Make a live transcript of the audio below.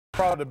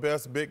Probably the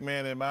best big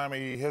man in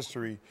Miami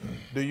history.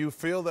 Do you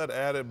feel that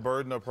added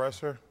burden of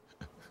pressure?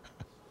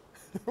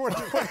 Why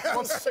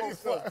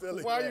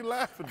are you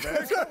laughing,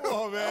 man? Come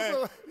on,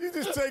 man. You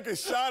just take a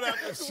shot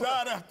after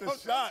shot after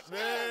shot,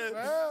 man.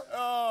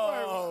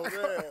 Oh,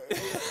 man.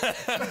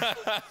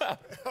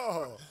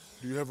 Oh.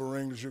 Do you have a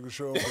ring that you can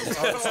show?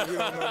 Obviously, you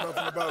don't know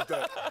nothing about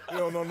that. You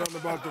don't know nothing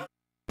about the...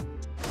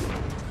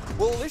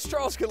 Well, at least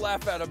Charles can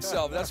laugh at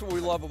himself. That's what we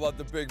love about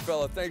the big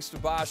fella. Thanks to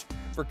Bosch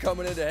for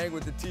coming in to hang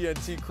with the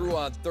TNT crew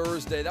on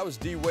Thursday. That was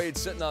D. Wade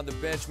sitting on the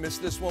bench.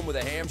 Missed this one with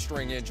a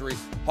hamstring injury.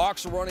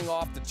 Hawks are running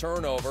off the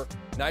turnover.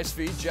 Nice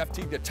feed. Jeff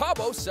Teague to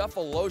Tabo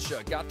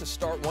Cephalosha. Got to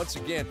start once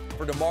again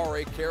for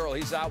DeMar Carroll.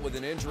 He's out with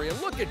an injury.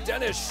 And look at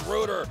Dennis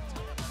Schroeder.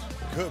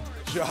 Good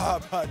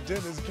job by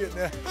Dennis getting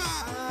that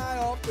high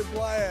off the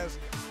glass.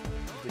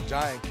 The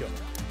giant killer.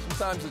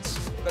 Sometimes it's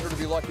better to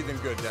be lucky than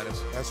good,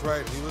 Dennis. That's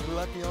right. He was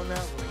lucky on that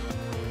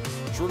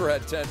one. Schroeder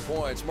had 10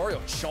 points. Mario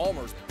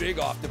Chalmers big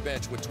off the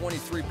bench with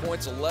 23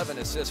 points, 11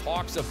 assists.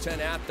 Hawks up 10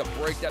 at the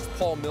break. That's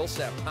Paul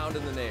Millsap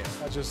pounding the nail.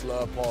 I just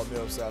love Paul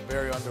Millsap.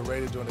 Very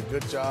underrated, doing a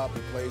good job.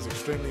 He plays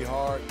extremely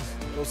hard.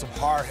 Those some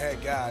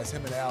hard-head guys.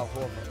 Him and Al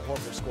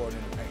Horford scored in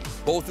the paint.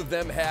 Both of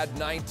them had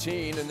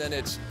 19, and then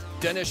it's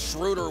Dennis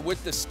Schroeder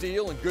with the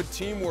steal and good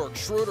teamwork.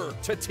 Schroeder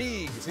to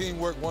Teague.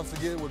 Teamwork once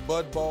again with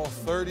Bud Ball.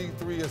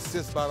 33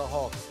 assists by the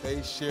Hawks.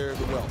 They share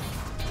the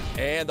wealth.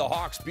 And the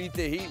Hawks beat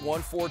the Heat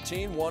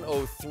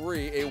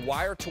 114-103, a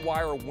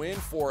wire-to-wire win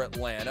for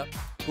Atlanta,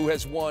 who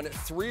has won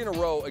 3 in a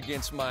row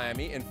against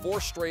Miami and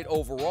 4 straight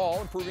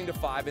overall, improving to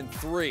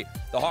 5-3.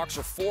 The Hawks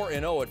are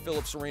 4-0 at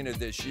Phillips Arena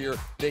this year.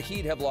 The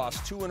Heat have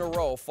lost 2 in a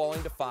row,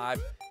 falling to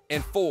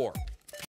 5-4.